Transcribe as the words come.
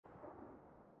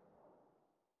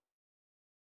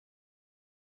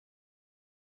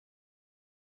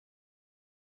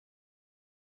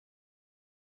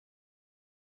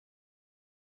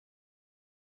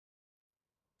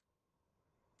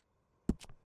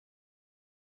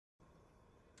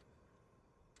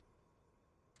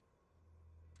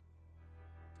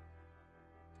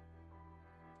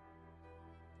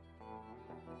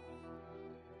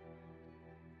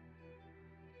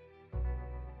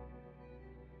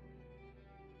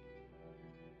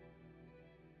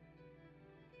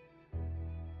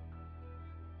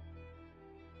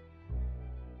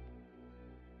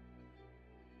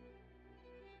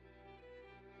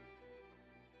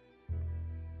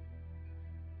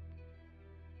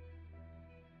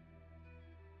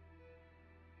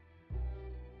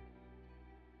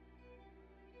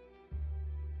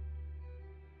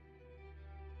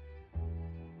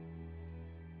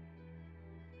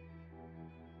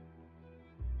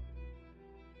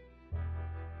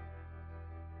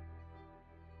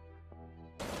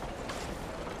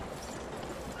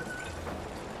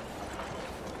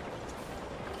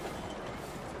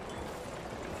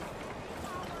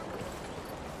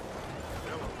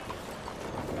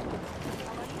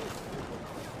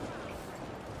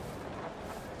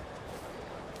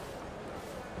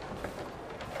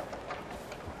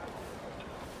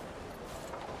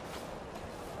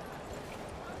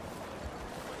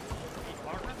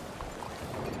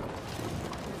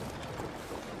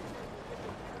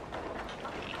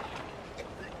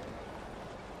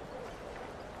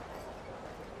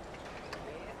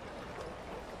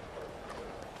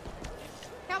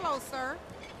sir.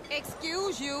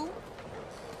 Excuse you.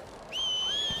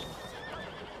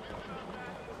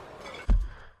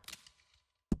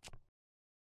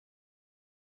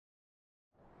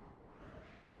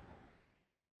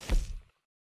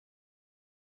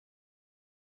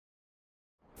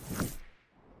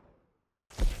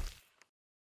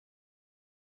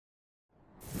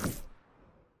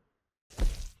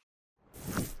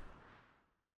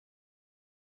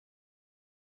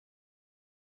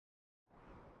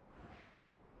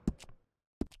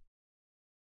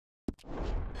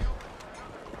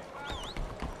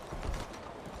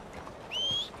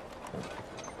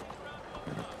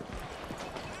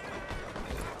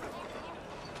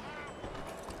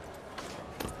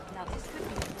 Now this could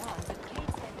be wrong, but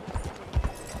Kate said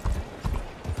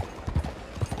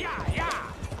Yeah, yeah!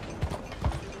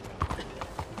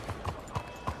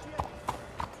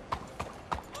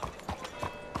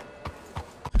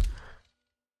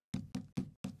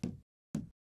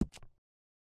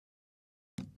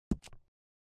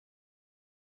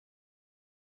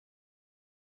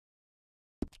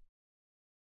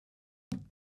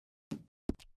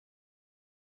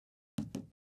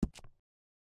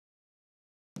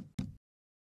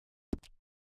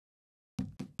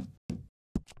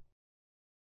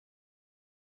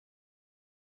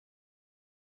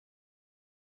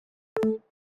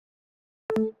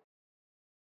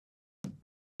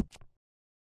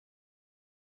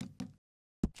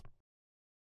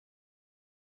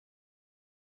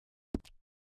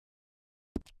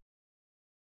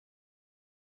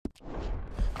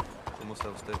 ¿Cómo está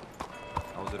usted?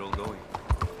 How's it all going?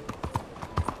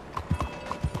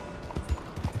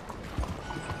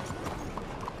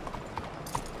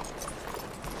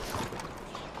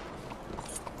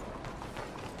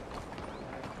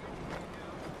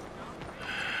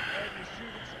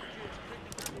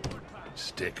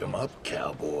 Stick 'em up,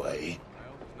 cowboy.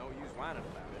 No use whining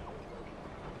about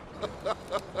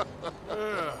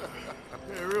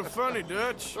Yeah, real funny,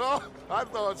 Dutch. Oh, I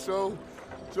thought so.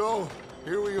 So,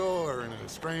 here we are in a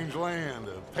strange land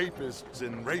of papists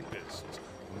and rapists.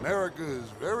 America's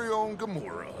very own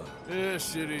Gomorrah. Yeah,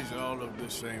 cities all look the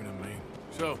same to me.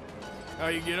 So, how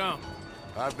you get on?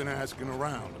 I've been asking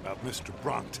around about Mr.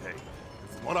 Bronte.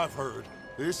 From what I've heard,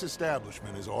 this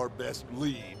establishment is our best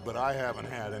lead, but I haven't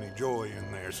had any joy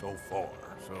in there so far.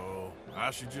 So,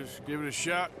 I should just give it a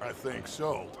shot? I think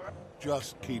so.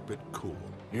 Just keep it cool.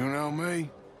 You know me?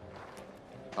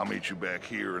 I'll meet you back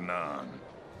here anon.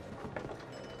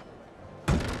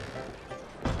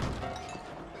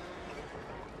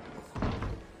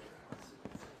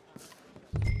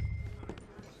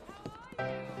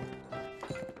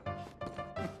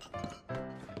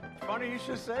 Funny you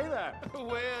should say that.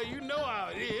 Well, you know how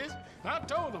it is. I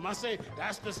told them. I say,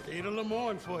 that's the state of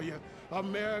Lemoyne for you.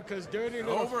 America's dirty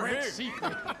little Over French here.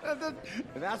 secret.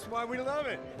 That's why we love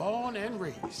it. Born and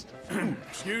raised.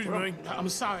 Excuse me. I'm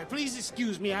sorry. Please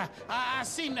excuse me. I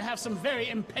seem to have some very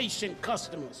impatient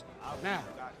customers. Now,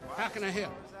 how can I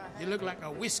help? You look like a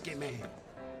whiskey man.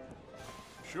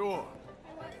 Sure.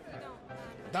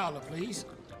 $1, please.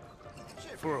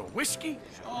 For a whiskey?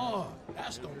 Oh,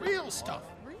 that's the real stuff.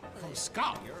 From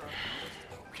Scotland.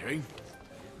 Okay.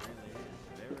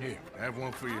 Here, have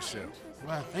one for yourself.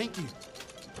 Well, thank you.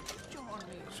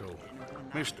 So,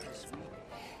 mister,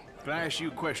 can I ask you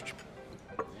a question?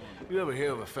 You ever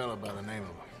hear of a fella by the name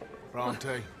of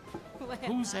Bronte?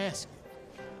 Who's asking?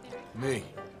 Me.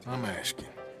 I'm asking.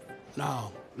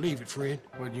 No, leave it, Fred.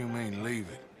 What do you mean, leave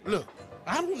it? Look,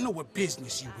 I don't know what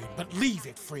business you in, but leave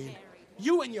it, Fred.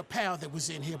 You and your pal that was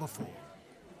in here before.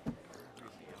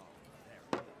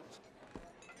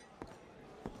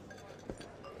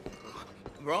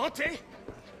 Bronte?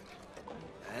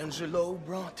 Angelo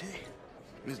Bronte?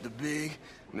 Mr. Big,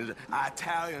 Mr.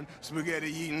 Italian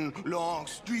spaghetti-eating, long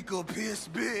streak of piss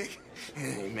big.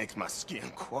 He makes my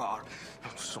skin crawl.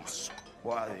 I'm so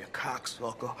squally a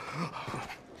cocksucker.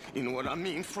 You know what I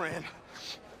mean, friend?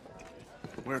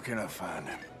 Where can I find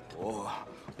him? Oh,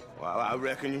 well, I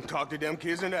reckon you can talk to them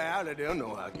kids in the alley. They'll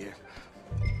know, I guess.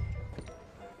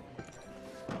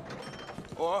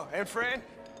 Oh, and friend,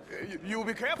 you'll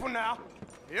be careful now.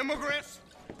 Immigrants,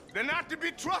 they're not to be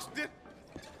trusted.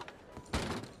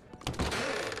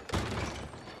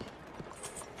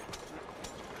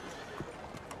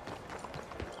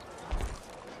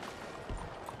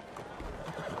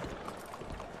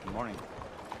 Good morning.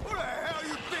 Who the hell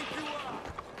you think you are?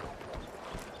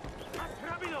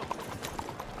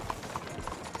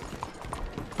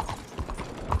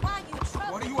 Why you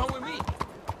trouble? What do you want with me?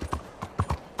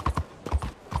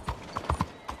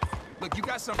 Look, you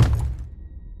got some...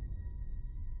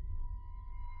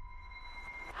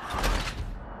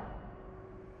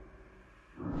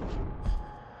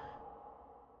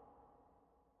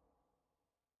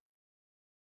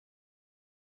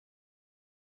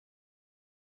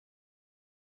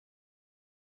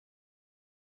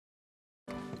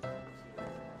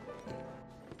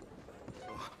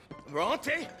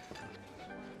 Bronte?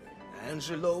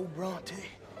 Angelo Bronte.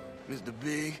 Mr.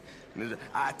 Big, Mr.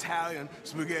 Italian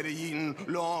spaghetti-eating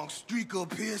long streaker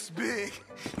piss big.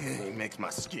 He makes my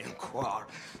skin crawl.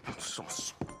 I'm so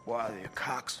squally a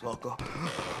cocksucker.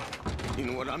 You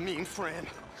know what I mean, friend?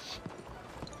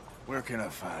 Where can I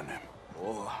find him?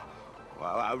 Oh,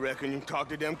 well, I reckon you can talk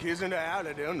to them kids in the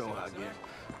alley. They'll know, I guess.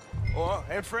 Oh,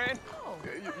 and friend,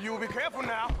 you'll be careful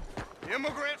now.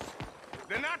 Immigrants,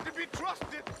 they're not to be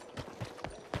trusted.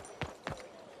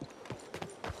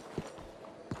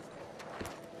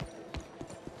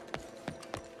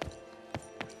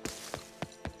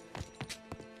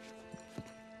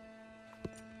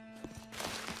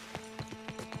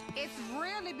 It's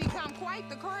really become quite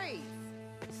the craze.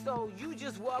 So you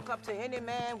just walk up to any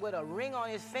man with a ring on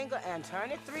his finger and turn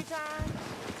it 3 times?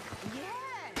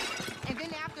 Yes. And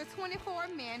then after 24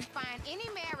 men find any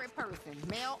married person,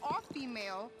 male or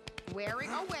female, wearing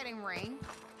a wedding ring,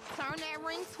 turn that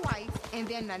ring twice, and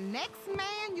then the next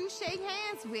man you shake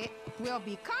hands with will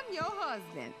become your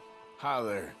husband. Hi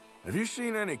there. Have you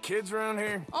seen any kids around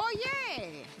here? Oh, yeah.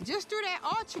 Just through that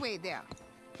archway there.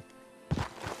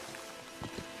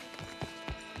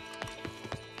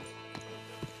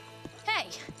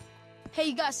 Hey,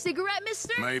 you got a cigarette,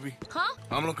 mister? Maybe. Huh?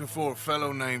 I'm looking for a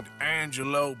fellow named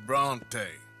Angelo Bronte.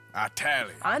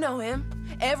 Italian. I know him.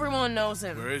 Everyone knows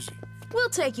him. Where is he? We'll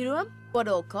take you to him. What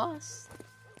it'll cost?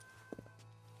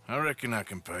 I reckon I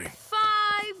can pay.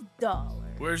 $5.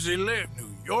 Where's he live?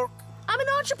 New York? I'm an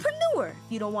entrepreneur.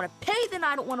 If you don't want to pay, then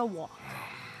I don't want to walk.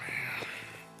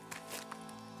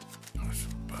 Let's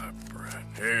buy bread.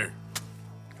 Here.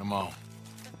 Come on.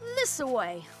 This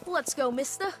away. Let's go,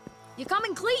 mister. You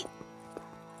coming, Cleet?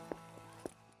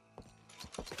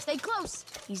 Stay close.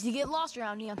 Easy to get lost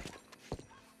around here.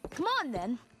 Come on,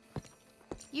 then.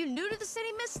 You new to the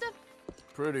city, mister?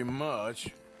 Pretty much.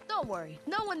 Don't worry.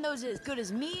 No one knows it as good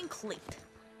as me and Cleet.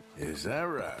 Is that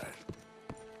right?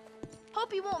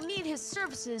 Hope you won't need his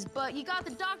services, but you got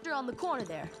the doctor on the corner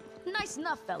there. Nice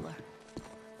enough, fella.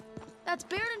 That's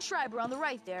Baird and Schreiber on the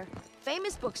right there.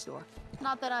 Famous bookstore.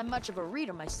 Not that I'm much of a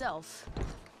reader myself.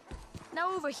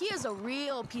 Now over here's a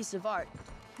real piece of art.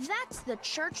 That's the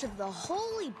Church of the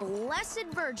Holy Blessed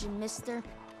Virgin, mister.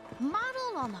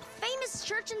 Modeled on the famous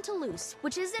church in Toulouse,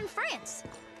 which is in France.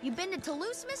 You been to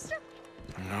Toulouse, mister?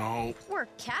 No. We're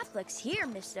Catholics here,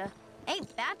 mister.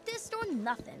 Ain't Baptist or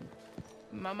nothing.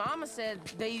 My mama said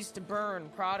they used to burn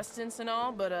Protestants and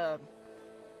all, but,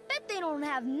 Bet they don't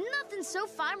have nothing so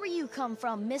fine where you come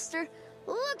from, mister.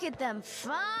 Look at them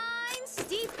fine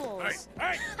steeples.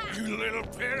 Hey, you little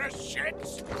pair of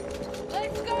shits!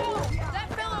 Let's go!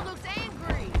 That fellow looks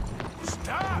angry.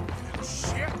 Stop, you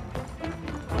shit!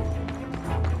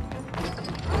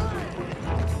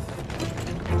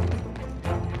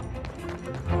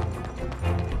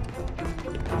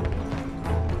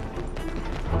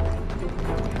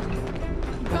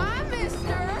 Bye,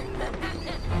 mister.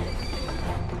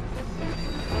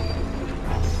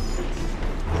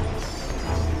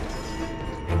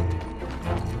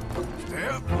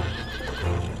 Step.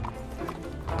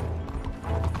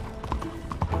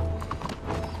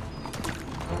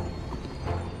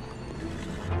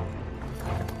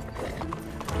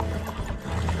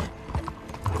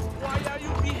 Why are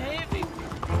you behaving?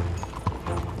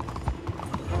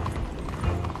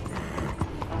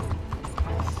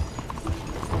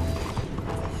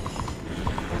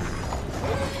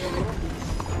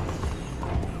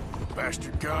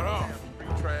 Bastard got off. Free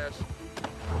trash.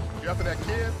 You after that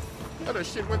kid? How the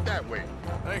shit went that way?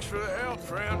 Thanks for the help,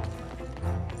 friend.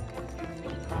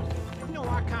 You know,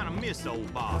 I kind of miss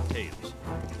old Bob Tails.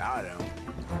 I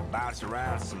don't. Bounce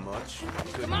around so much.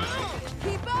 Come on,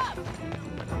 keep up.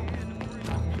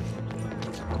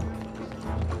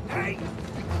 Hey!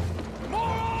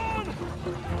 Moron!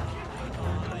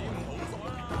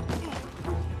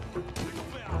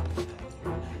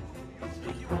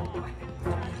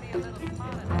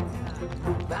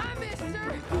 Bye,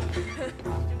 mister.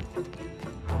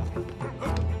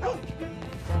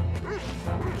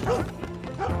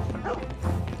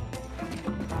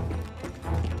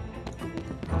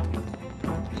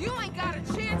 You ain't got a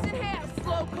chance in hell,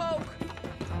 slowpoke.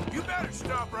 You better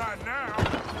stop right now.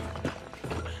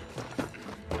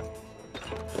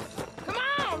 Come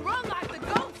on, run like the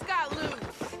goats got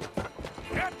loose.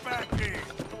 Get back in.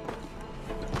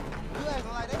 You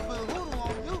acting like they put voodoo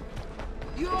on you.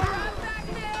 You all right back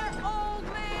there, old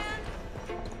man?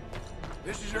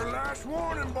 This is your last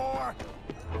warning, boy.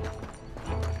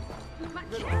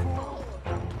 Careful.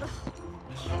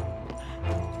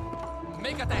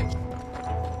 Make a time.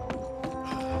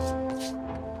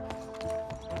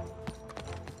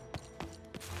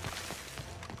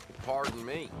 on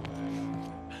me.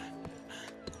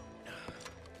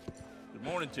 Good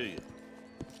morning to you.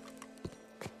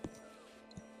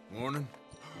 Morning.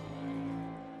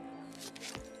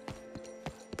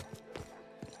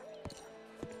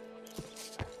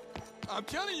 I'm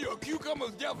telling you, a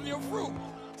cucumber's definitely a fruit.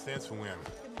 Since when?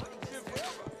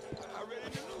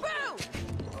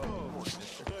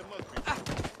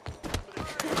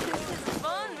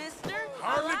 Fun, mister.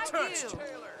 Hardly I like touched. you.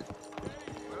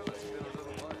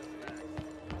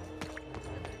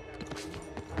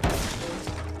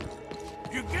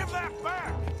 You give that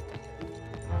back!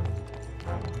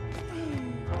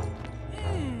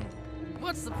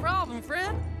 What's the problem,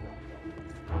 friend?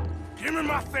 Give me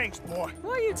my things, boy.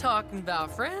 What are you talking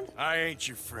about, friend? I ain't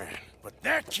your friend, but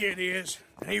that kid is,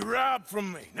 and he robbed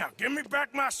from me. Now give me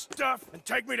back my stuff and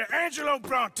take me to Angelo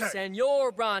Bronte.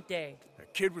 Senor Bronte.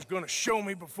 That kid was gonna show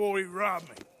me before he robbed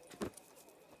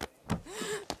me.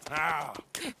 Now,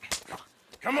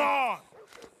 come on!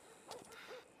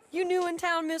 You new in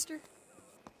town, mister?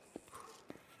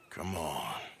 Come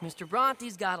on. Mr.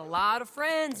 Bronte's got a lot of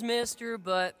friends, mister,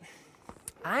 but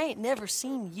I ain't never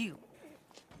seen you.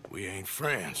 We ain't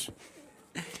friends.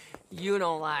 You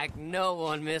don't like no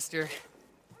one, mister.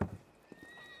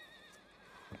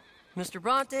 Mr.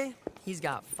 Bronte, he's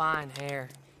got fine hair.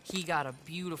 He got a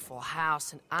beautiful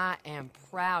house, and I am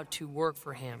proud to work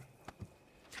for him.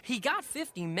 He got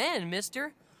 50 men,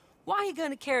 mister. Why he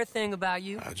gonna care a thing about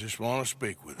you? I just want to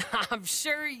speak with him. I'm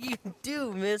sure you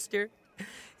do, mister.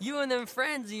 You and them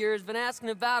friends of yours been asking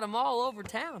about him all over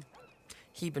town.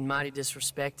 He been mighty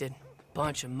disrespected.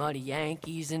 Bunch of muddy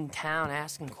Yankees in town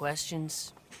asking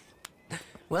questions.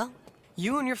 Well,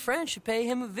 you and your friend should pay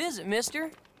him a visit,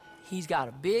 mister. He's got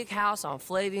a big house on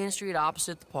Flavian Street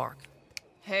opposite the park.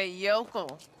 Hey,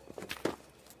 yokel.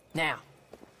 Now,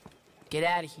 get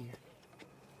out of here.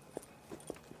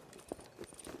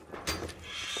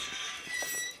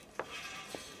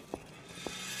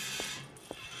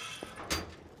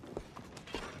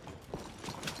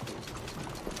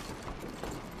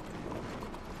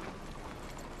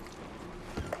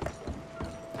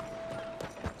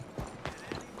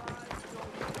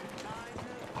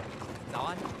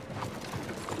 Nine?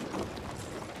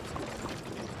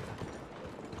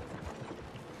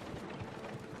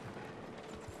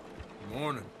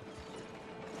 Morning.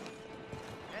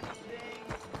 Anything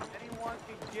anyone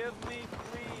can give me,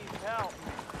 please help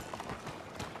me.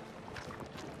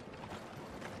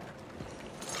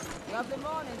 Good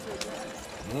morning to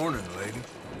you. Morning, lady.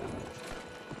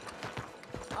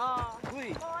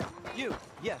 Please. You.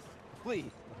 Yes.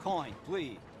 Please. A coin.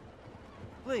 Please.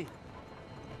 Please.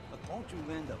 Won't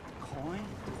you lend a coin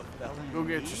to a fella in Go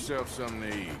get need? yourself something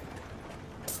to eat.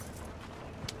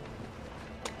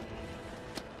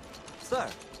 Sir,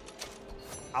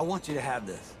 I want you to have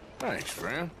this. Thanks,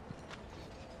 friend.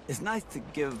 It's nice to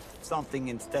give something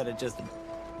instead of just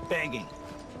begging.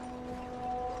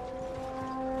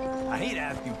 I hate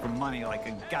asking for money like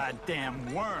a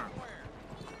goddamn worm.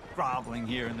 Groveling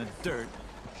here in the dirt.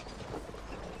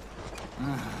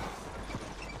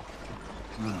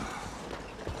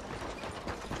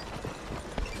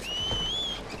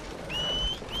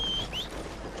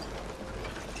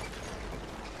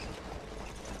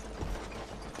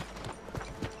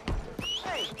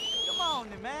 Hey, come on,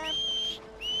 man.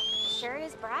 Sure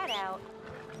is bright out.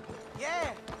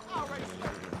 Yeah.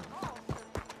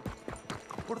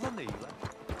 ¿Por dónde iba?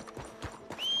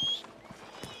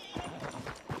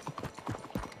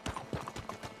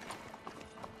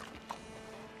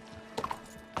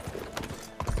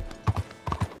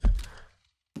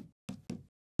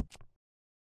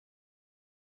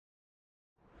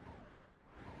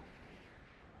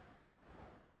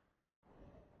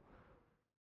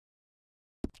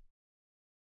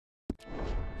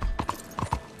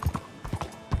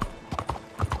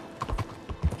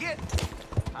 Get.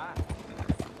 Hi.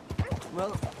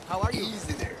 Well, how are you?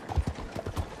 Easy there.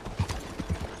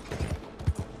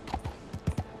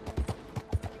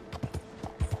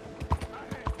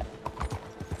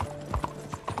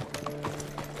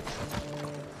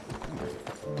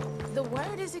 The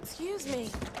word is excuse me.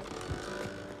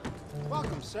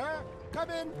 Welcome, sir.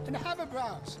 Come in and have a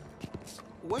browse.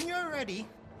 When you're ready,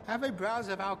 have a browse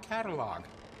of our catalog,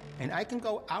 and I can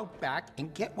go out back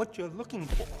and get what you're looking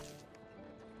for.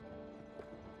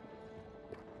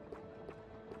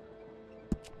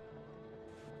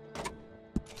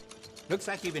 Looks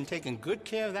like you've been taking good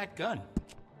care of that gun.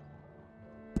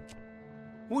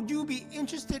 Would you be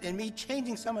interested in me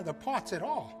changing some of the parts at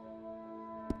all?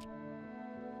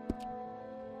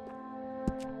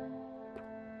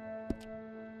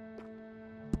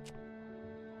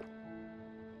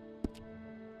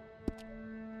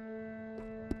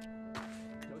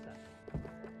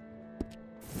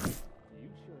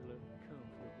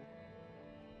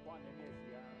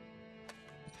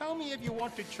 tell me if you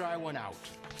want to try one out.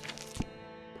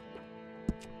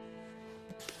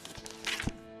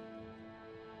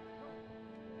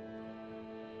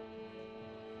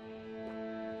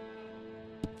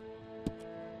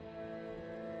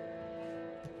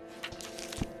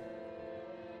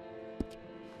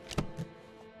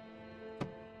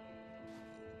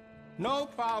 No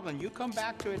problem. You come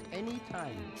back to it any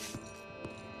time.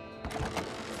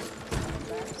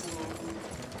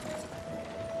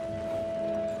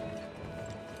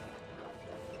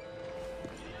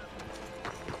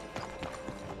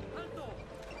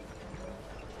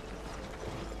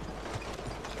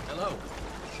 Hello.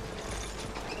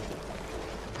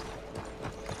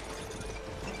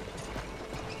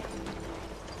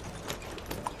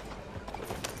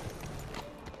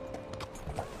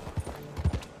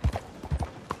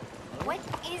 What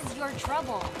is your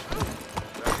trouble?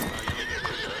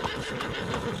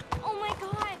 Oh my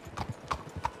god!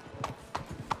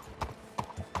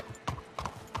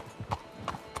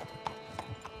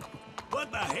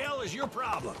 What the hell is your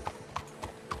problem?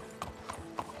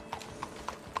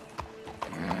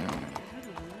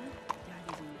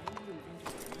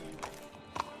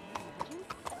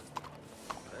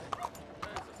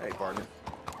 Hey, partner.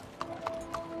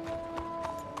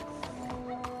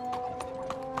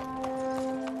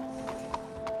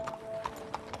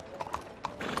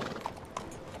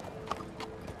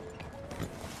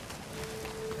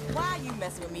 Why are you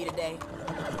messing with me today?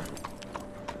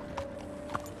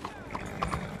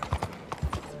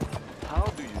 How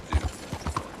do you do?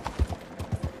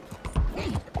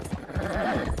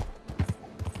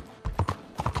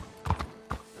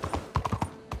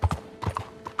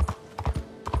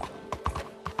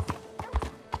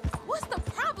 What's the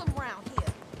problem around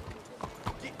here?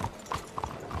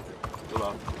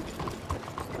 Hello.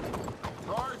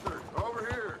 Arthur, over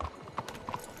here.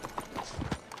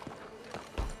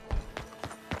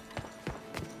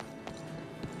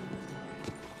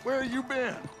 Where you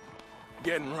been?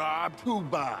 Getting robbed? Who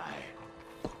by?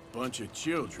 Bunch of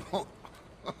children.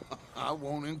 I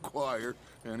won't inquire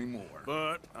anymore.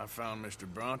 But I found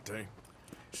Mr. Bronte.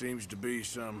 Seems to be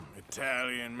some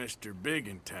Italian Mr. Big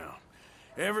in town.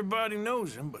 Everybody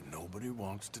knows him, but nobody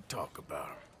wants to talk about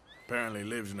him. Apparently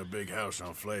lives in a big house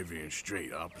on Flavian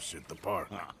Street, opposite the park.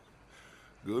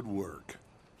 Good work.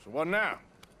 So what now?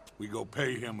 We go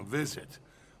pay him a visit.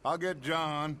 I'll get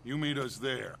John, you meet us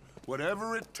there.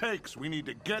 Whatever it takes, we need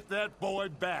to get that boy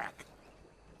back.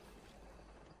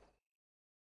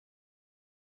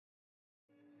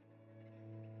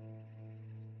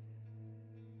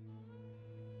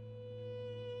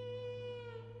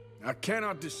 I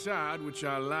cannot decide which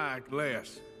I like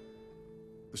less.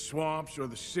 The swamps or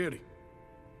the city.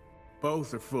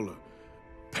 Both are full of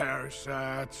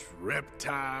parasites,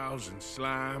 reptiles, and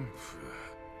slime.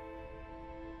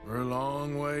 We're a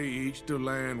long way east of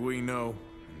land we know,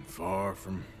 and far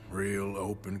from real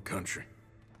open country.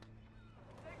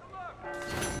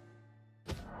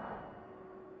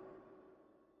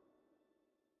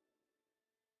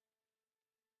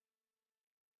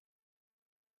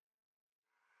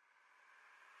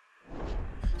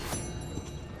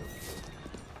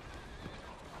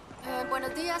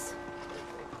 Buenos días.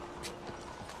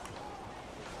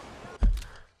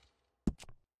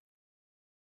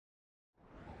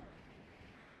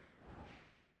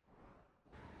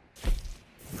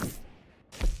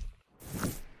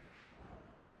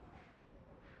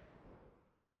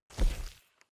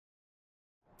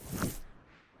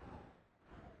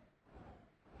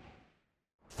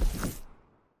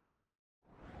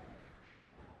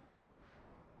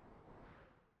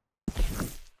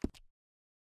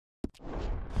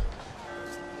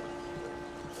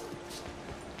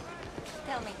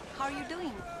 Tell me, how are you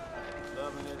doing?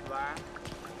 Loving his life.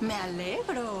 Me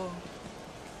alegro.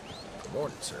 Good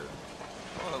morning, sir.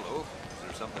 Oh, hello. Is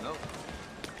there something else?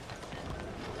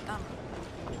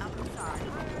 I'm sorry.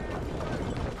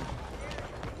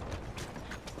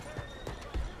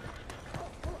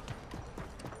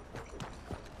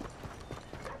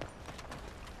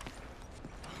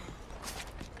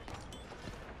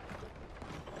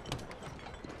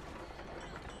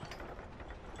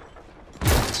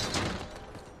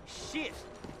 Shit!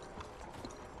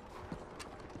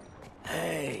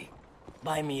 Hey,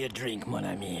 buy me a drink, mon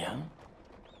ami, huh?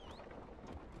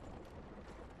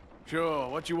 Sure,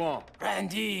 what you want?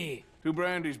 Brandy! 2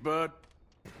 brandies, bud.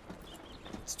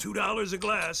 It's $2 a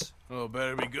glass. Oh,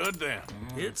 better be good then.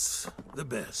 It's the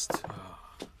best.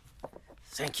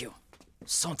 Thank you.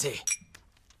 Santé.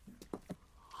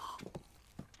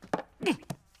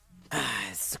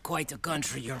 It's quite a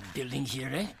country you're building here,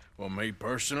 eh? Well, me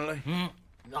personally?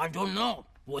 I don't know.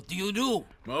 What do you do?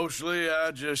 Mostly, I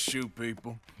just shoot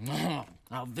people.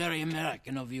 How very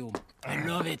American of you. I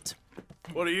love it.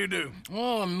 What do you do?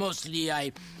 Oh, mostly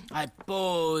I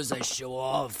pose, I show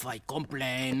off, I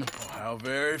complain. Oh, how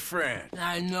very French.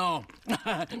 I know.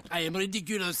 I am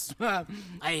ridiculous.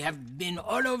 I have been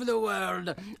all over the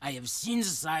world. I have seen the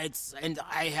sights, and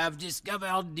I have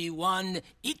discovered the one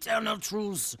eternal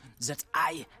truth that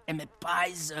I am a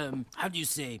pies, how do you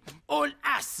say, old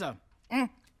ass.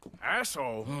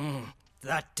 Asshole?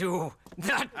 That too.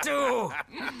 That too.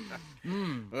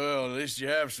 Well, at least you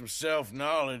have some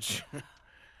self-knowledge.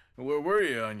 Where were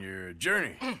you on your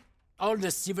journey? All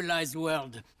the civilized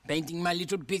world. Painting my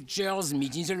little pictures,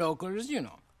 meeting the locals, you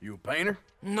know. You a painter?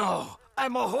 No,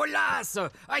 I'm a whole ass.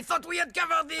 I thought we had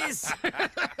covered this.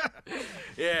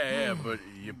 Yeah, but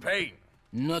you paint.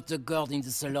 Not according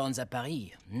to salons at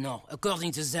Paris. No,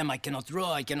 according to them, I cannot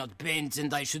draw, I cannot paint,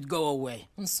 and I should go away.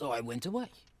 And so I went away.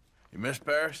 You miss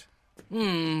Paris?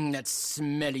 That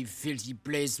smelly, filthy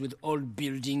place with old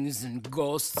buildings and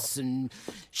ghosts and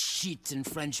shit and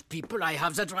French people. I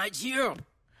have that right here.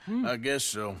 I guess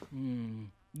so.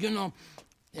 You know,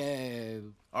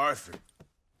 Arthur.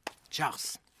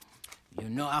 Charles. You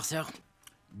know, Arthur?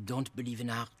 Don't believe in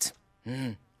art.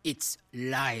 It's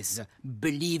lies.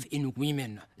 Believe in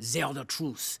women. They're the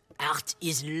truth. Art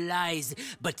is lies,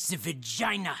 but the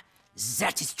vagina,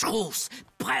 that is truth.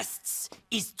 Breasts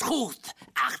is truth.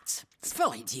 Art, it's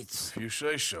for idiots. If you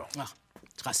say so.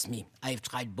 Trust me, I've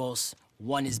tried both.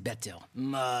 One is better.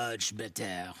 Much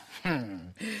better.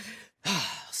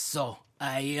 So,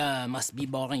 I must be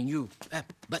boring you.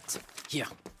 But, here.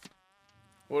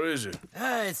 What is it?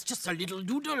 It's just a little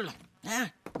doodle.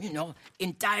 You know,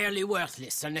 entirely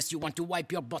worthless, unless you want to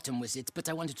wipe your bottom with it. But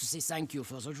I wanted to say thank you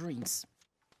for the drinks.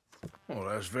 Well,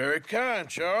 that's very kind,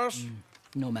 Charles.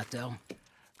 No matter.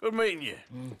 Good meeting you.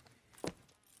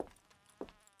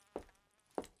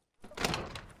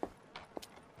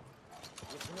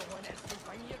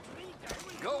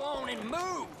 Go on and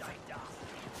move!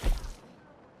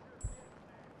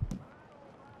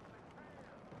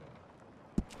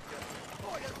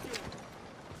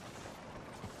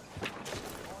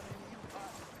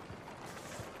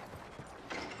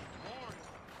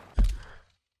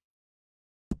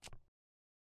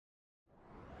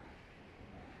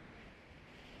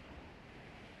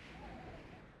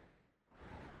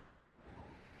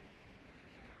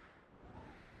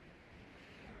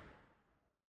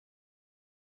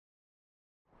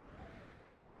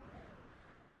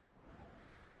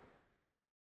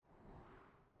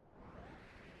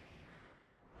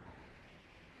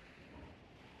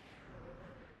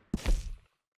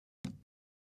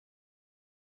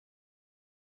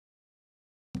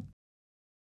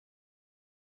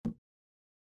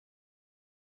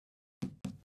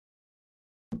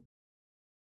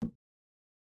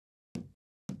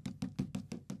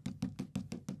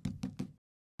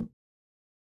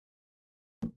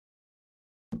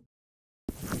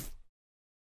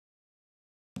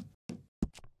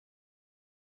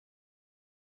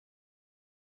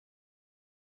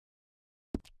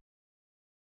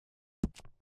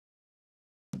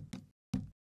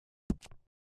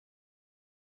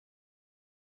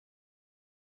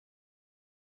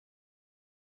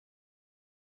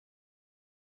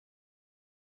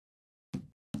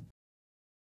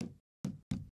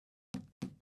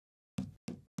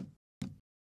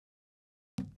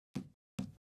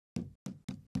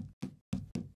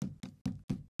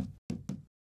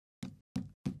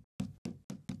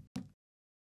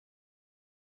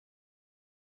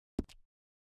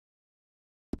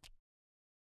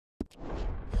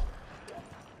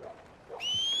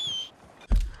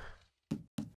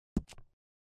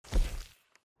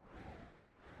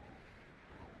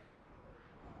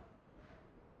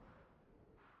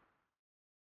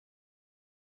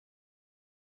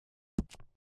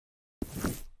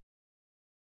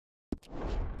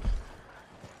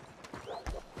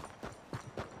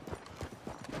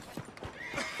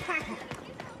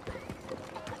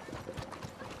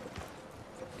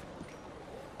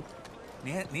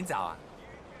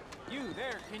 You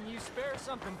there, can you spare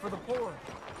something for the poor?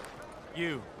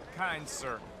 You, kind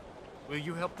sir, will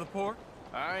you help the poor?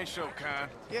 I ain't so kind.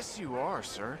 Yes, you are,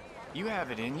 sir. You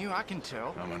have it in you, I can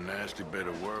tell. I'm a nasty bit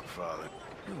of work, Father.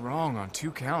 You're wrong on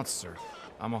 2 counts, sir.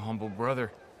 I'm a humble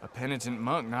brother, a penitent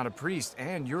monk, not a priest,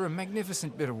 and you're a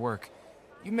magnificent bit of work.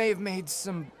 You may have made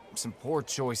some poor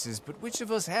choices, but which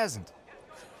of us hasn't?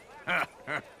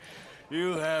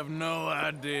 You have no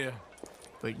idea.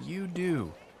 But you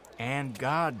do. And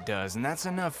God does, and that's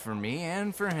enough for me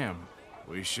and for him.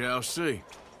 We shall see.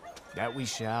 That we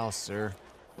shall, sir.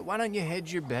 But why don't you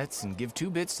hedge your bets and give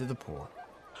 2 bits to the poor?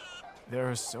 There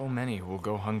are so many who will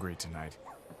go hungry tonight.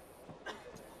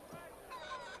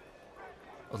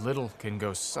 A little can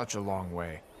go such a long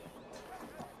way.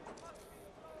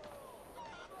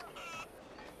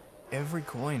 Every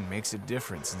coin makes a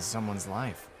difference in someone's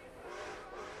life.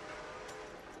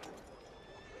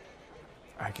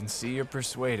 I can see you're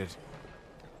persuaded.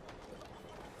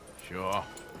 Sure.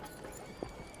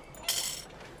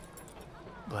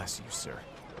 Bless you, sir.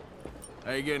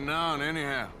 How you getting on,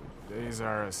 anyhow? Days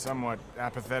are a somewhat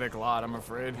apathetic lot, I'm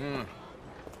afraid.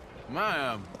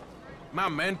 My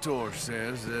mentor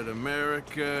says that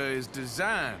America is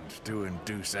designed to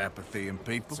induce apathy in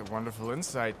people. It's a wonderful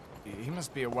insight. He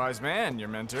must be a wise man, your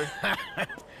mentor.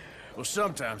 Well,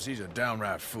 sometimes he's a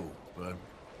downright fool, but,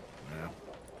 well,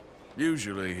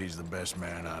 usually he's the best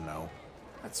man I know.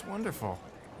 That's wonderful.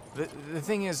 The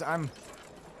thing is,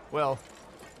 well,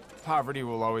 poverty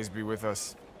will always be with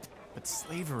us. But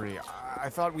slavery, I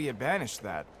thought we had banished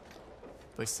that.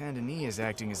 Like Saint Denis is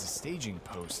acting as a staging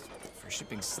post for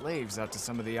shipping slaves out to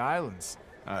some of the islands.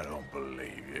 I don't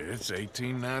believe you. It's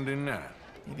 1899.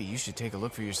 Maybe you should take a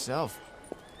look for yourself.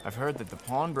 I've heard that the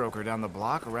pawnbroker down the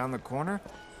block around the corner,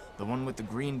 the one with the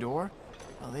green door,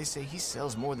 well, they say he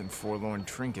sells more than forlorn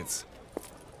trinkets.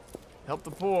 Help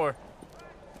the poor.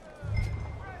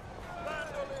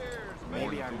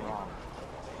 Maybe I'm wrong.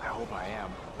 I hope I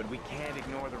am, but we can't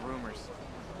ignore the rumors.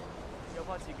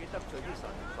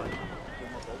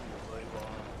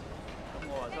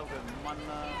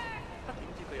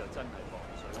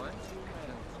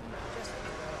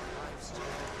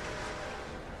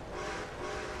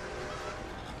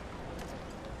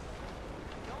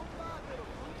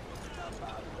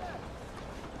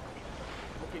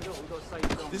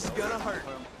 This is gonna hurt.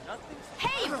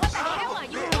 Hey, what the hell are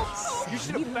you? You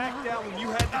should have backed down when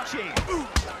you had the chance.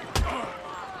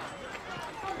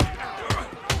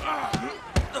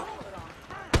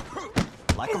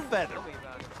 Like a feather.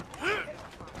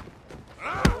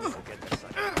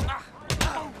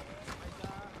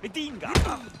 Medinga.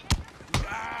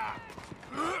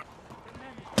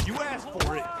 You asked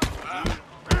for it.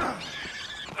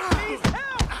 Please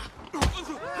help!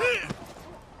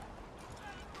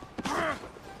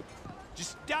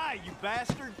 Just die, you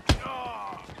bastard!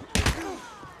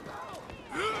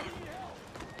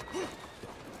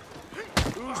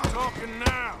 Who's talking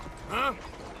now, huh?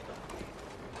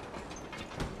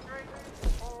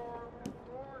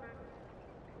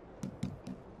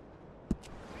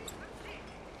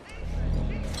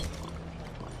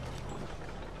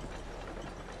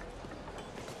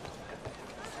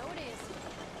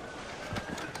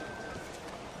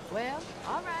 Well,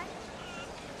 all right.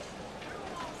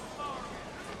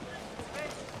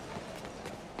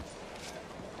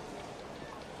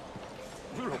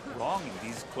 You look wrong in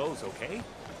these clothes, okay?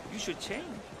 You should change.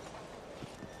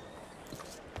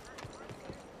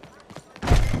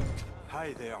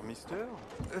 Hi there, mister.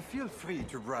 Feel free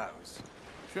to browse.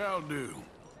 Shall do.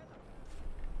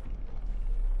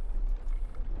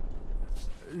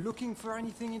 Looking for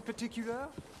anything in particular?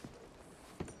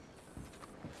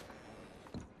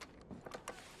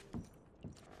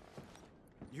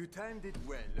 You timed it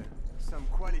well. Some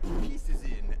quality pieces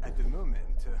in at the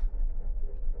moment.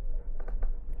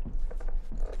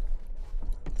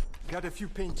 Got a few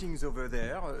paintings over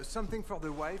there. Something for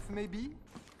the wife, maybe?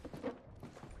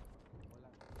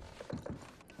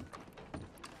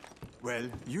 Well,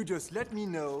 you just let me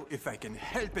know if I can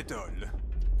help at all.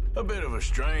 A bit of a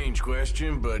strange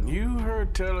question, but you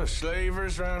heard tell of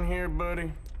slavers around here,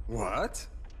 buddy? What?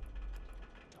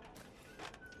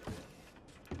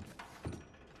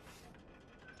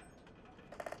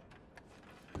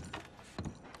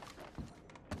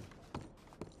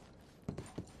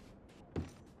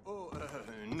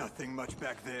 Nothing much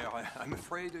back there. I'm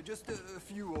afraid just a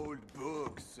few old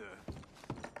books.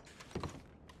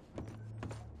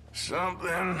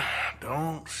 Something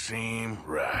don't seem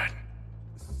right.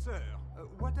 Sir,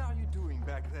 what are you doing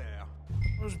back there?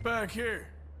 What's back here?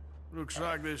 Looks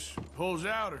like this pulls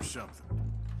out or something.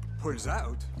 Pulls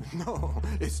out? No,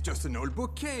 it's just an old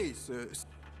bookcase.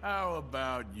 How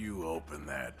about you open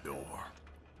that door?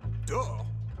 Door?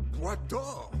 What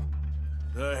door?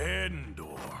 The hidden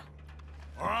door.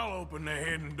 Or I'll open the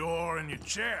hidden door in your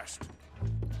chest.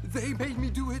 They made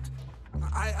me do it.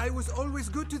 I was always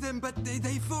good to them, but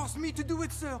they forced me to do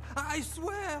it, sir. I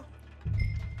swear.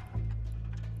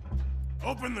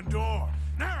 Open the door,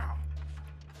 now!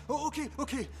 Oh,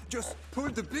 okay. Just pull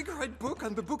the big red book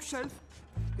on the bookshelf.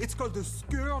 It's called The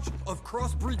Scourge of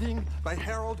Crossbreeding by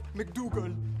Harold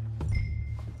McDougall.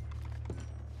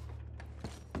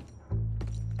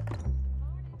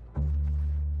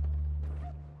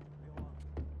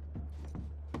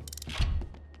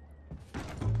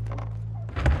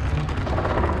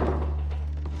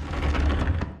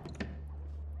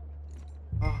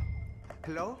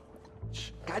 Hello?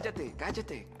 Shh, cállate,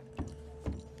 cállate.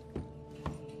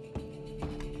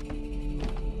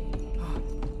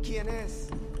 ¿Quién es?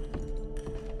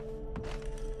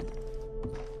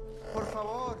 Por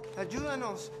favor,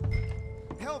 ayúdanos.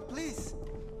 Help, please.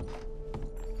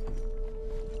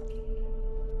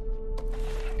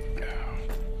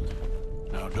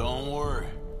 Now, don't worry.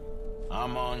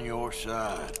 I'm on your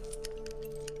side.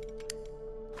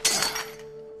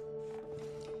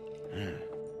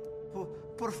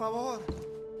 Por favor.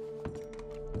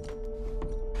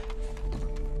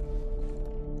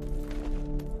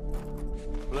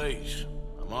 Please,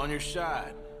 I'm on your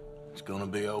side. It's gonna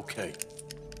be okay.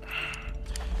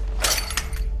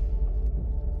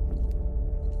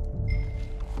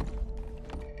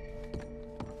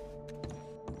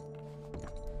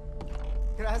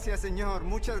 Gracias, señor.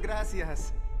 Muchas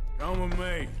gracias. Come with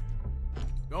me.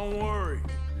 Don't worry.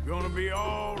 You're gonna be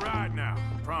all right now.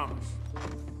 I promise.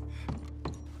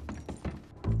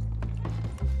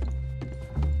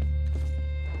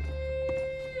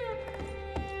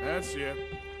 That's it.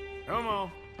 Come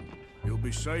on. You'll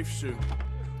be safe soon.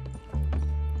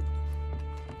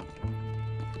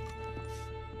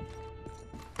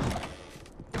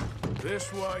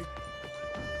 This way.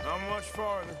 Not much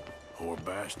farther. Poor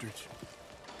bastards.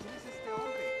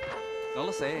 No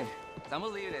lo sé.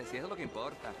 Estamos libres y eso es lo que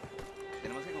importa.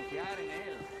 Tenemos que confiar en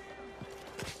él.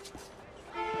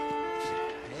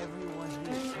 Everyone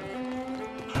here.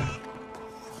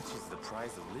 Such is the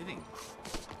price of living.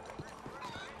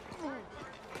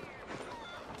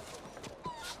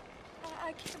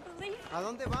 I can't believe. ¿A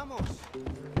dónde vamos?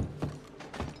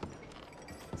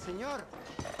 Señor.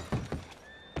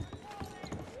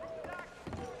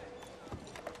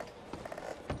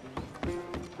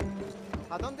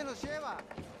 ¿A dónde nos lleva?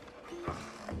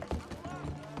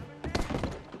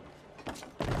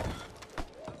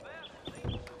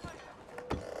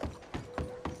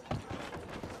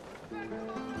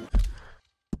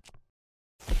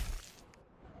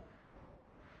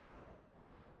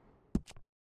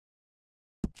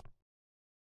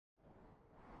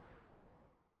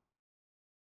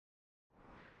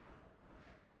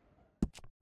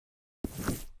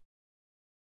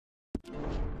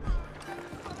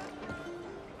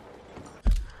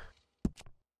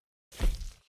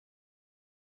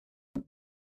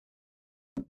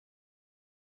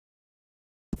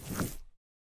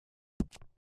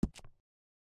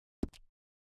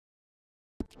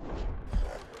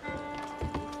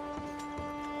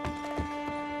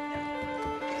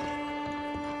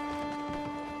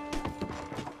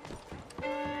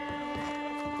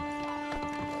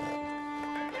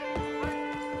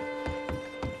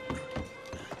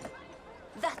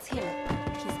 That's him.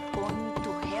 He's going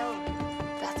to hell.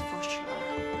 That's for sure.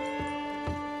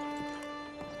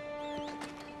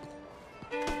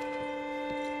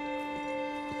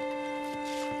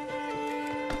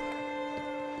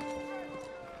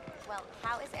 Well,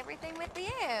 how is everything with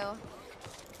you?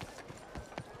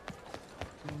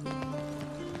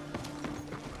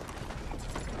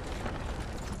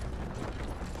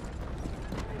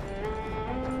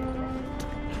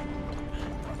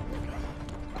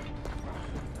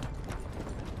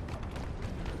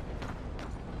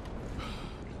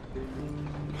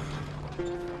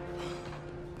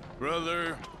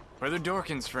 Brother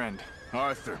Dorkin's friend.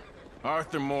 Arthur.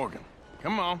 Arthur Morgan.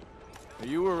 Come on.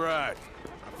 You were right.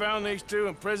 I found these two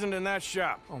imprisoned in that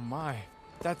shop. Oh my.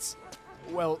 That's...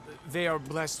 Well, they are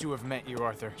blessed to have met you,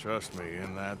 Arthur. Trust me,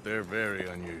 in that they're very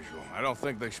unusual. I don't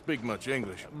think they speak much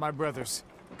English. My brothers,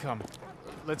 come.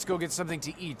 Let's go get something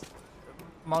to eat.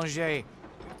 Manger.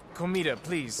 Comida,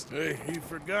 please. Hey, you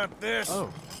forgot this?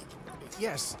 Oh.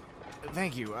 Yes.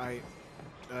 Thank you.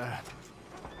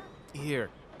 Here.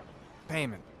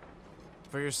 Payment.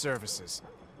 For your services.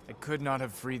 I could not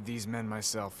have freed these men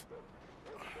myself.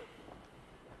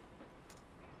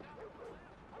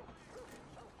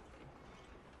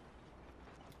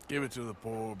 Give it to the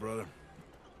poor, brother.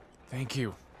 Thank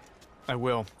you. I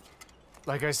will.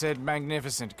 Like I said,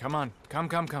 magnificent. Come on. Come.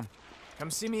 Come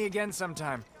see me again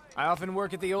sometime. I often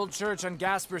work at the old church on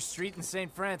Gasper Street in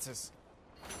St. Francis.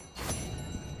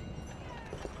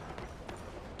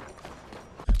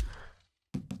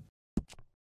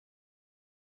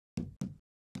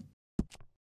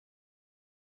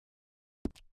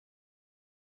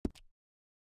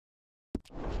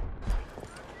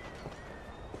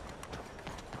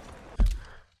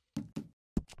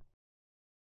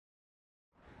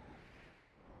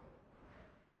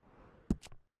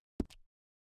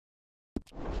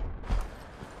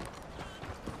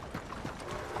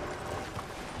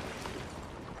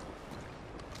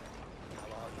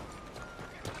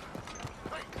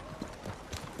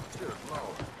 Good Lord.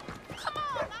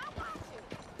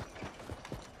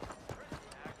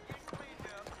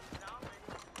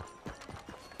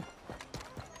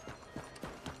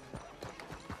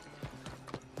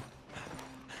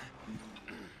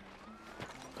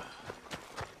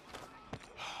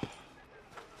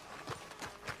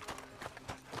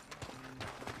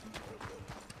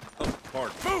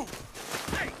 part.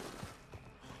 Move! Hey!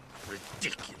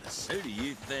 Ridiculous. Who do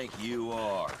you think you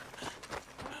are?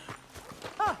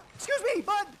 Ah, excuse me,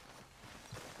 bud!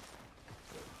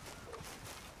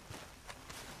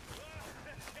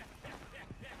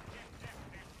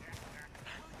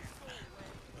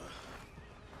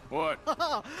 What?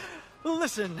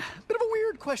 Listen, bit of a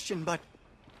weird question, but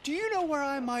do you know where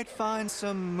I might find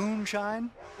some moonshine?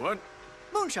 What?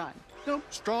 Moonshine. No,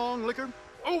 strong liquor.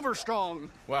 Over strong.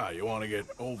 Why, you want to get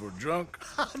over drunk?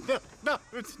 No,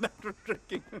 it's not for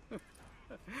drinking.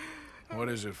 What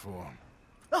is it for?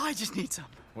 Oh, I just need some.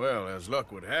 Well, as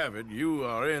luck would have it, you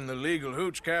are in the legal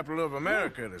hooch capital of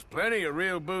America. There's plenty of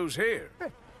real booze here.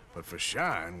 But for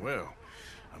shine, well,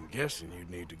 I'm guessing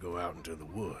you'd need to go out into the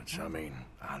woods. I mean,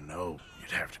 I know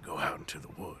you'd have to go out into the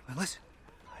woods. Now listen,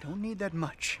 I don't need that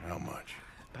much. How much?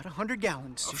 About 100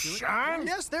 gallons. Of to do it. shine?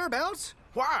 Yes, thereabouts.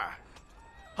 Why?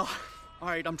 Oh, all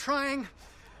right, I'm trying.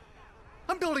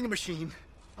 I'm building a machine.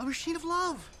 A machine of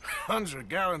love. 100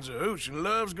 gallons of hooch and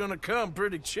love's gonna come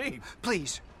pretty cheap.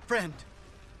 Please, friend.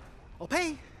 I'll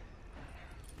pay.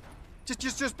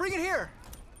 Just bring it here.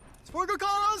 It's for a good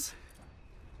cause.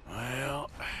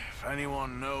 Well, if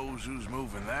anyone knows who's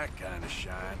moving that kind of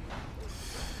shine,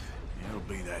 it'll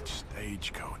be that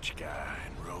stagecoach guy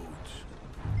in Rhodes.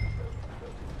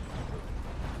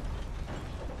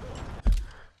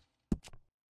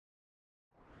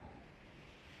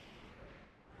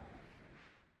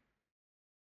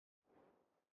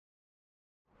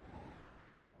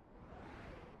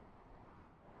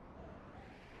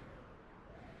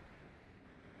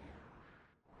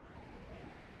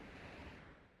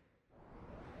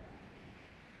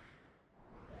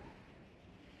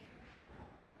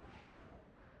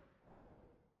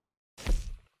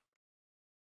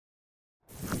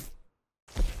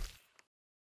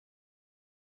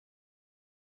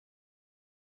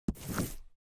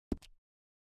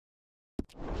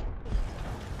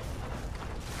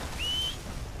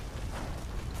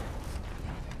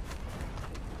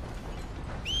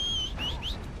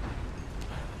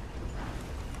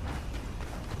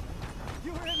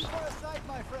 You're in for a sight,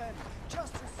 my friend.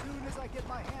 Just as soon as I get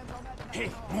my hands on that. Hey,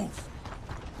 move!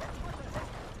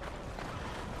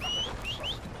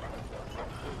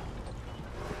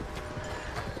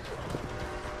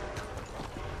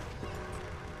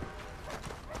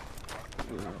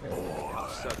 Oh,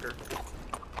 sucker.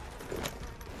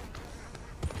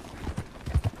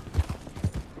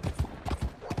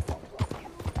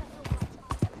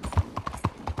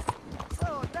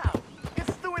 So now,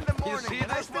 it's 2 in the morning, see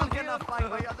and I this still one cannot find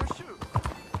my other shoe.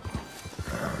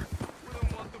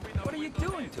 What are you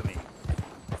doing to me?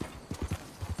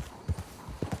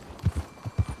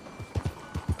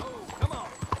 Oh, come on.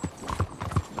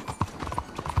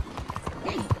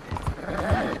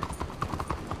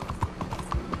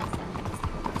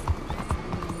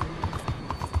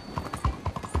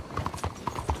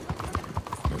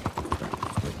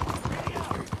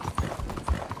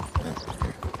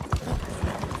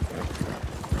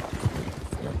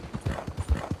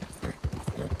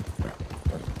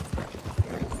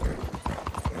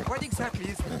 What exactly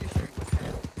is the issue?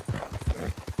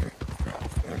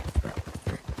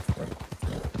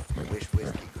 Wish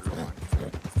whiskey grew on you.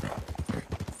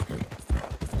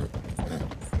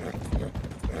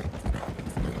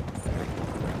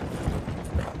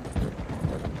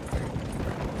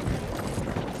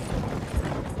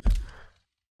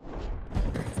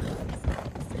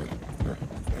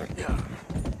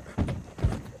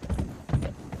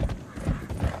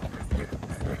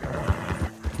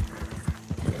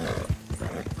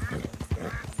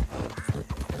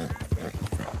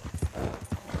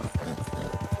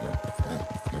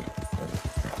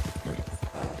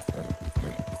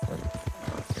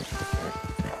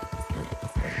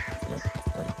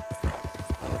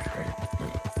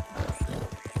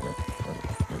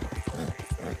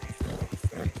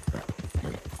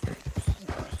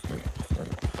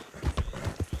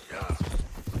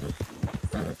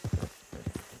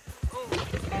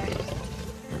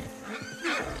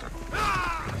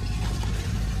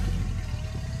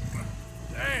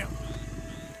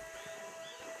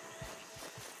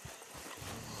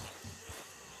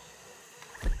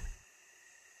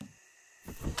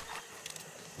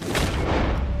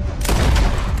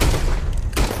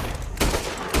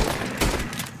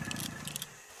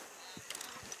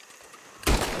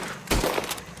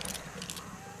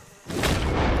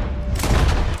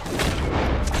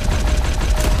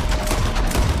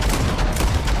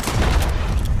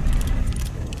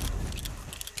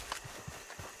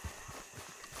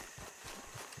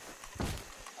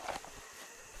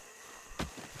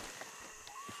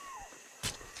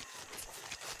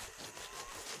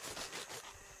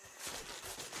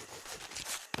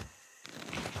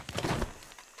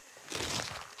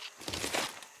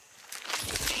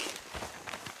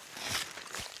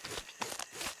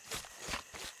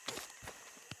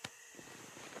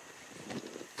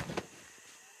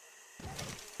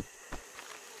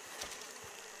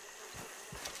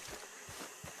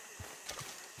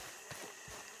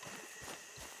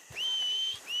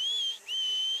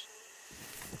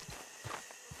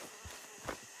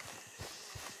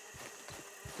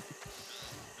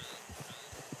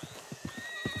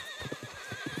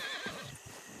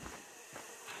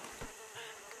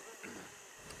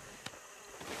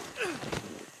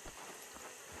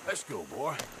 Let's go,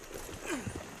 boy.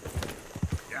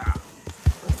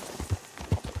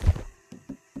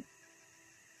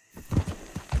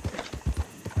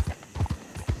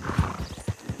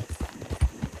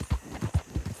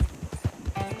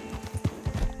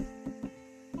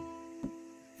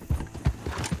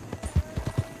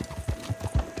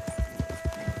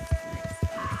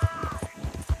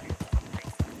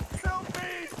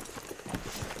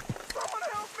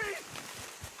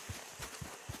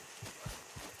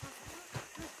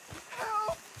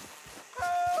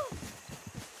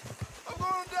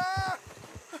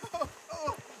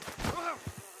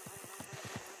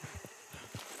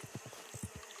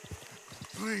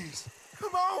 Please,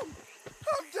 come on!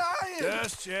 I'm dying!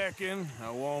 Just checking.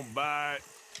 I won't bite.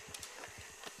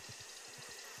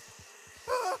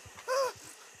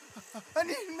 I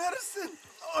need medicine!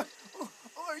 Or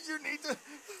you need to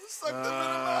suck them into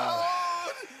my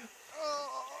heart!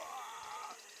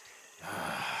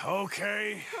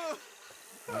 Okay.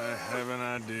 I have an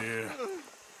idea.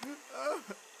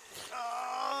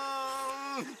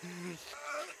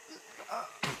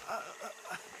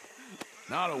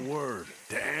 Not a word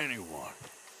to anyone.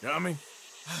 Dummy?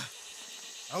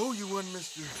 I owe you one,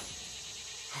 mister.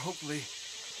 Hopefully,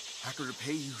 I could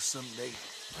repay you someday.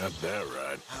 Got that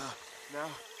right. Now,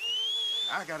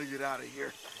 I gotta get out of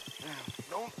here.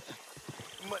 Don't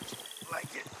much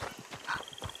like it.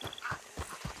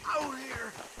 Out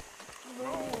here.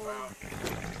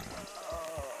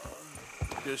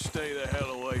 Just stay the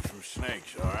hell away from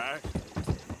snakes, all right?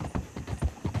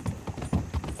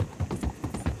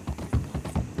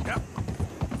 Yep.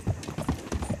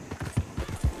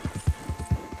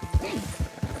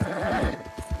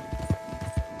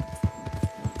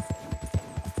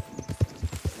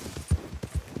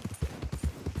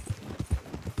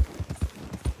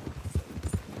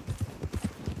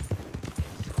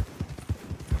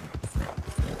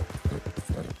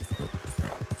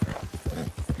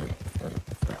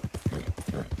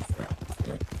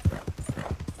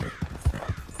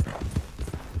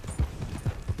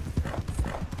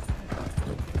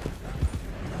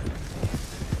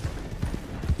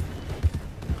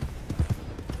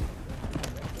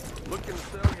 Looking to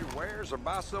sell your wares or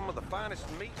buy some of the finest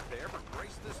meat to ever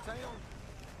grace this town?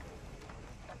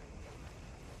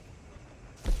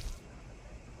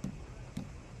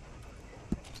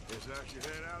 Guess I should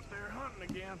head out there hunting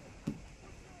again.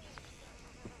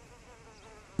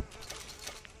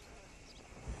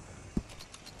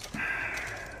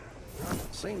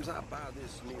 Seems I buy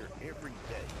this near every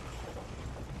day.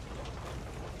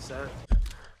 Sir?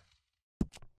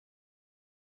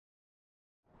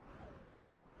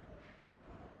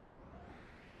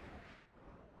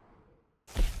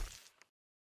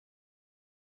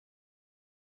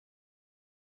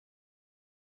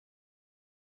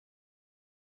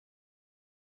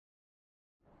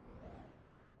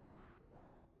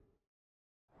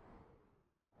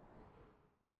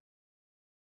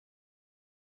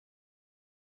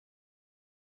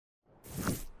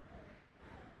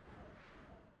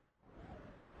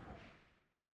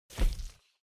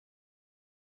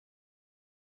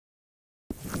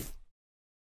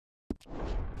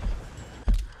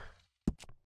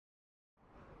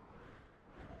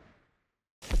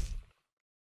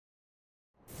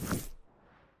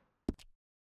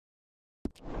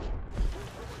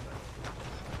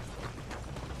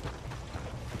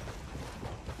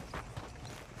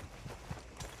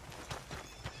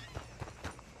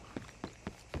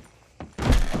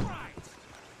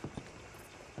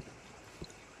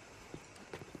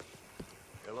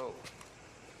 Hello.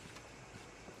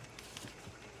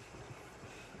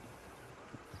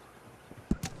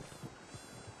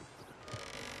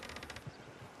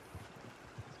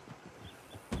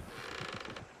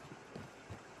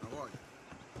 How are you?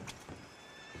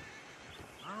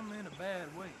 I'm in a bad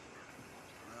way.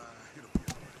 It'll be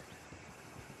all right.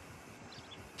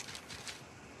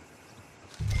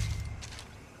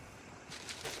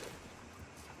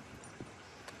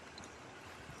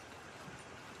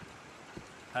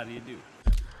 How do you do?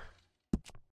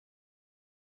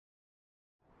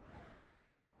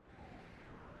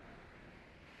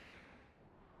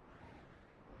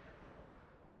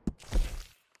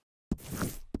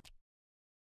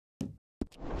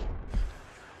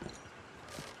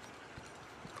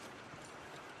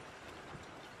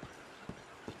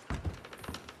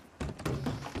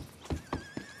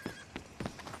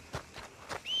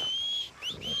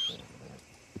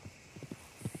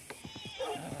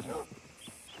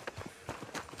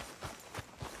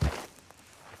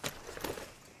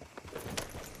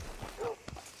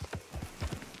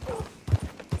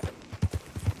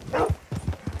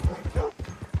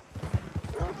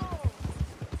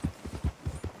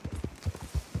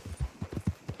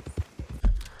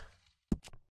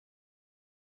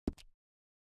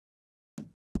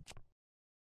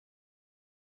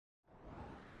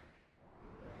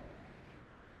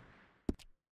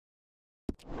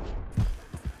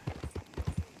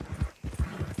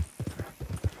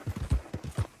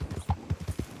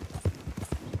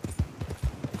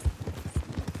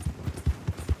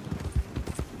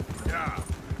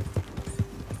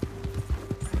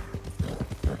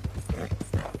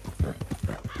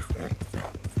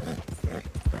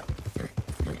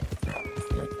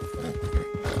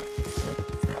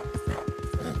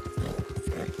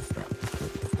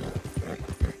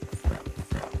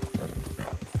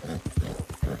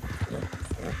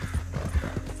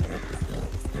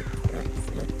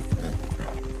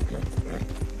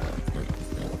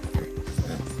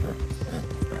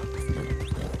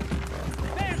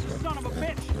 There's the son of a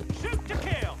bitch! Shoot to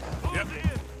kill! Yep.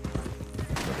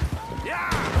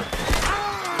 Yep.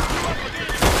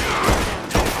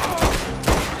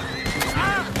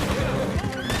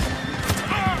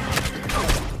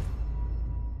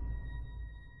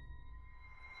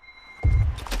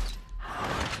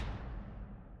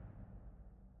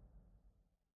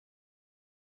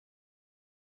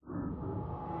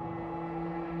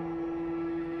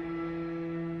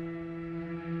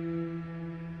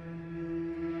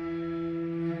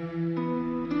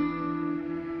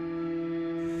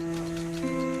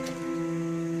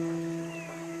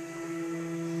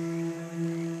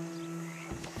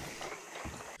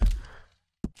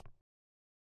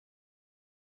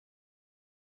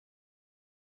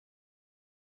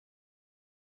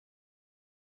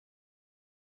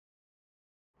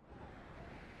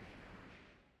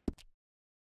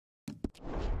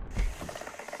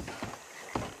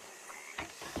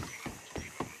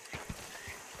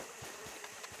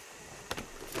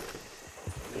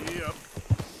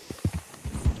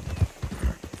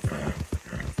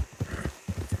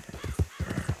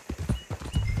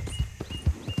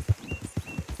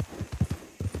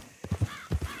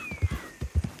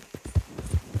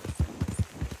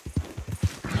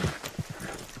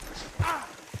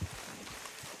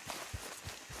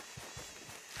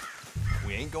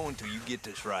 We ain't going till you get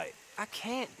this right. I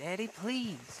can't, Daddy,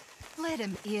 please. Let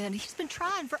him in. He's been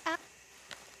trying for hours.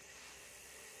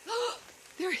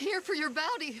 They're here for your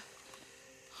bounty.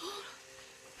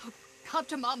 Come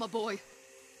to Mama, boy.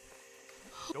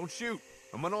 Don't shoot.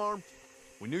 I'm unarmed.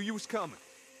 We knew you was coming.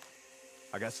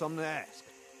 I got something to ask.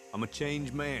 I'm a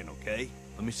changed man, okay?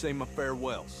 Let me say my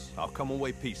farewells. I'll come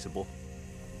away peaceable.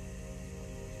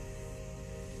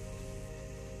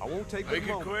 I won't take Make a it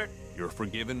moment. quick. You're a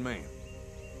forgiving man.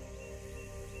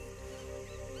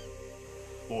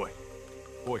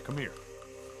 Boy, come here.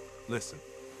 Listen.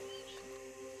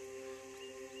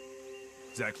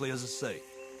 Exactly as I say.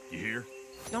 You hear?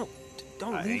 Don't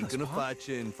I leave ain't us, gonna Pop. fight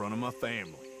you in front of my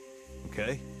family.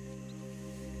 Okay?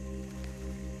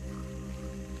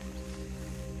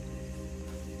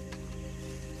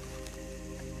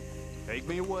 Take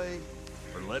me away,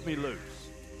 or let me loose.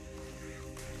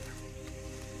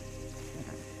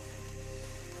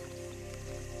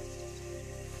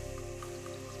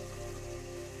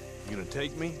 You gonna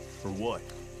take me, or what?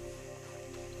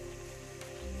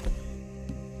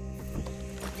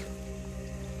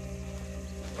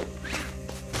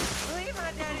 Leave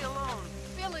my daddy alone.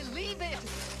 Billy, leave it.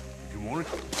 You want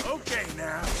it? Okay,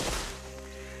 now.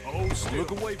 Oh, still.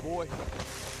 Look away, boy.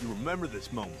 You remember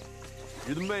this moment.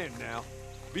 You're the man now.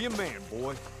 Be a man,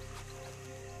 boy.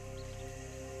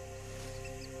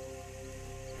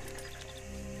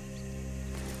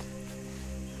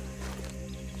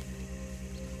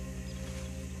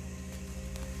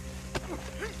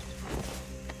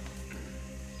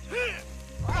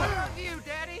 I love you,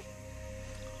 Daddy.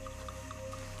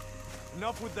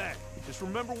 Enough with that. Just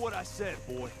remember what I said,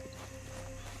 boy.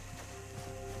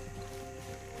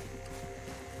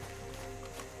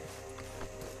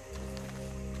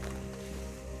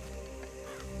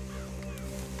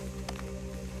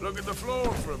 Look at the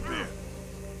floor for a bit.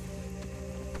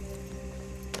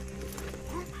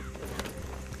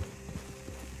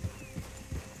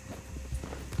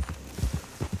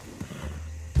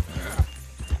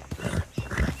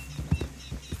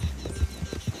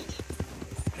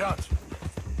 Johnson!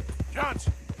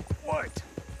 Johnson! What?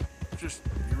 Just,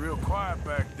 you're real quiet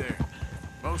back there.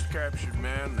 Most captured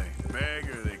men, they beg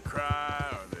or they cry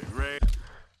or they rage.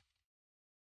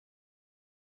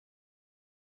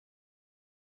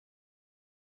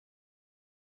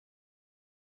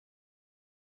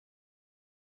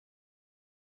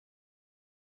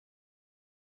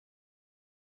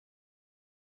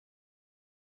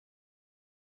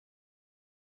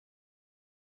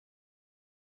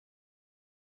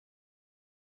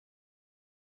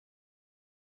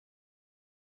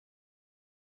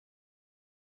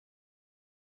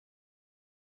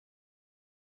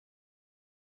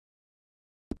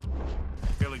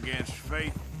 against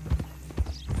fate.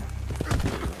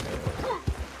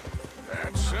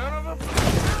 That son of a...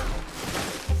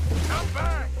 Come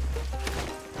back!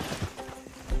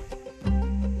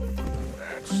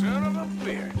 That son of a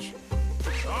bitch.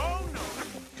 Oh, no,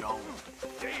 you don't.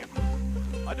 Damn.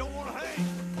 I don't want to hang.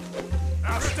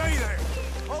 Now stay there.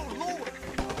 Oh, Lord.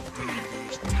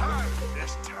 He's tired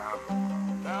this time.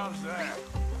 How's that?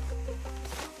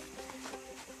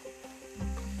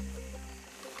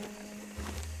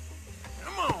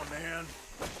 Come on, then.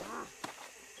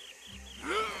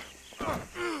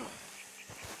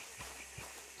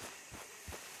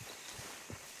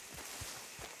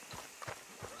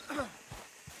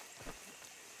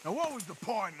 Now, what was the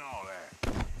point in all that?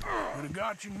 Would have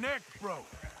got your neck broke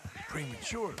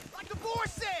prematurely. Like the boy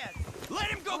said, let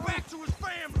him go back to his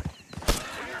family.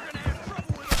 Or you're gonna have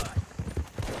trouble with us.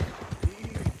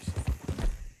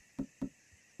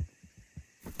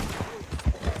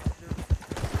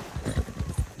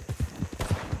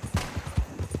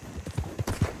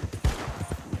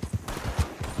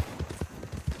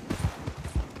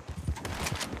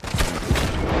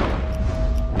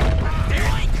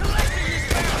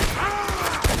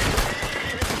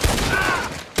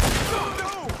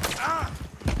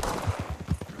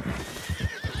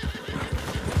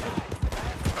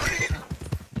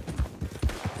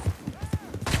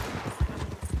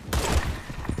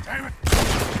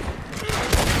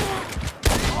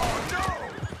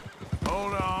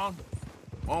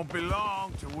 Won't be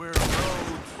long till we're in Rhodes.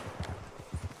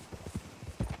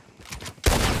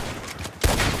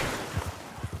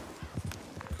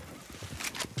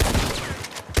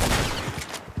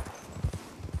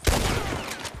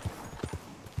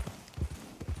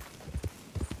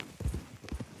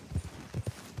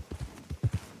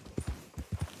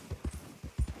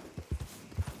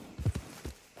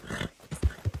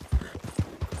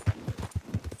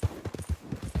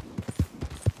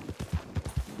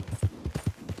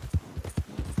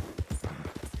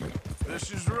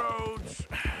 This is Rhodes.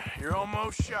 You're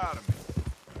almost shot of me.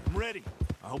 I'm ready.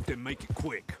 I hope they make it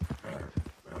quick.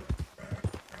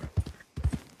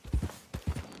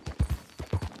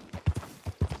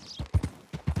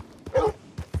 Well,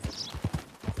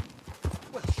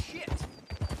 shit.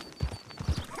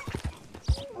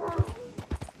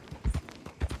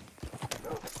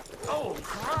 Oh,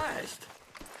 Christ!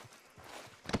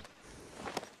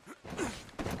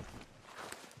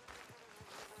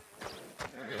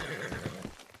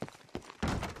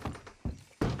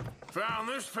 Found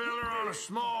this feller on a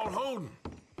small holding.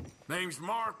 Name's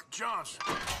Mark Johnson.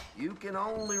 You can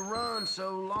only run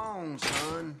so long,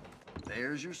 son.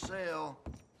 There's your cell.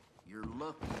 You're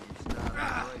lucky it's not a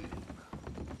grave.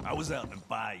 I was out in the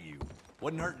bayou.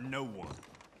 Wasn't hurting no one.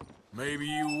 Maybe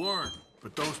you weren't,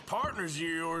 but those partners of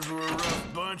yours were a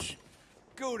rough bunch.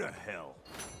 Go to hell.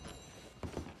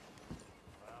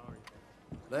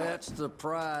 That's the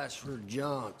price for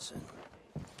Johnson.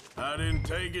 I didn't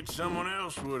take it, someone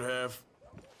else would have.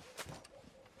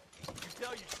 You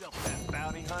tell yourself that,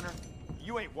 bounty hunter.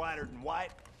 You ain't whiter than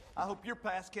white. I hope your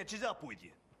past catches up with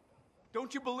you.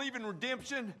 Don't you believe in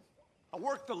redemption? I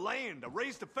worked the land, I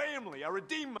raised a family, I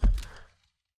redeemed my...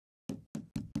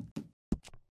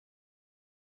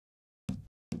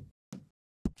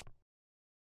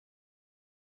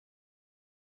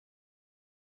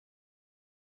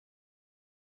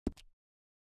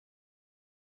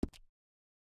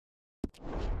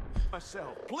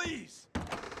 myself, please!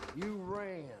 You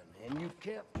ran, and you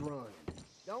kept running.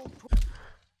 Don't...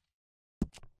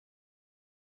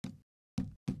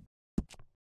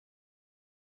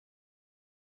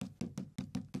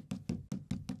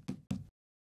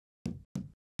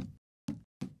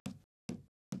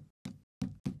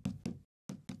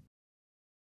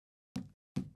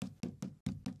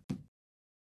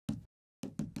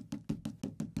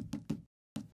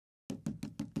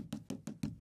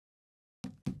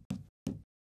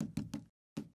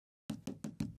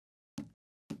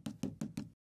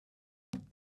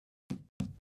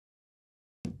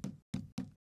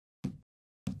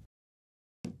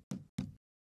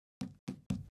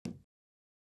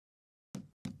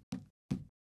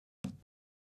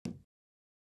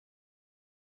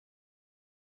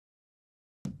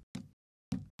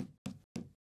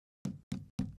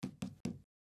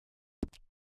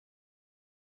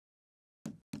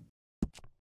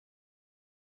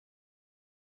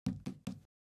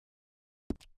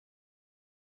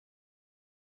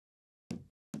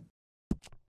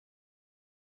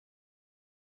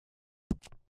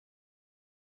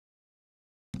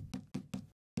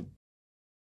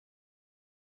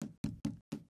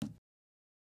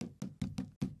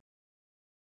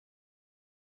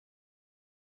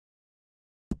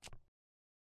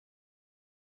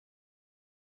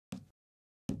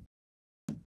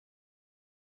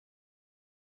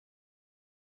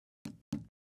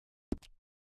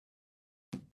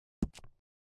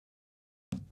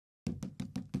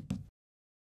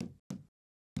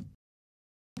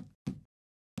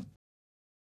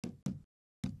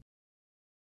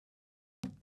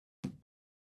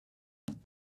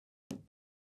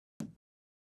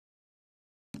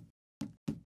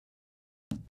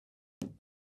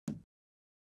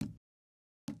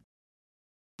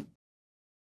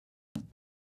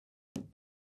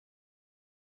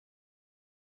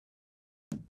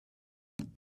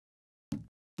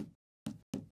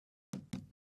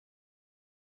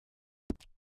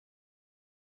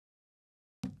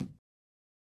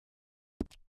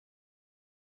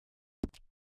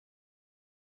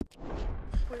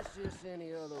 it's just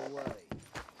any other way.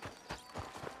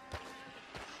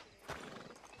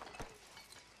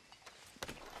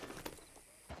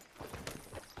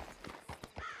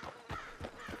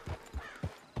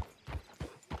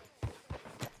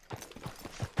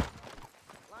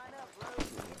 Line up, Rose.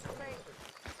 Get your papers.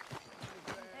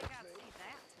 Didn't think I'd see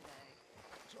that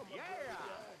today. Yeah!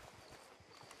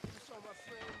 I saw my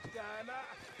friends dying.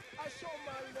 I saw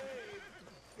my leg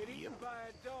get eaten by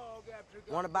a dog after it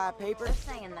got Want to buy blown papers?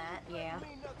 off. Saying that, yeah.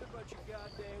 Mean nothing but your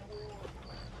goddamn war.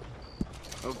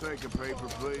 I'll take a paper,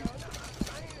 please.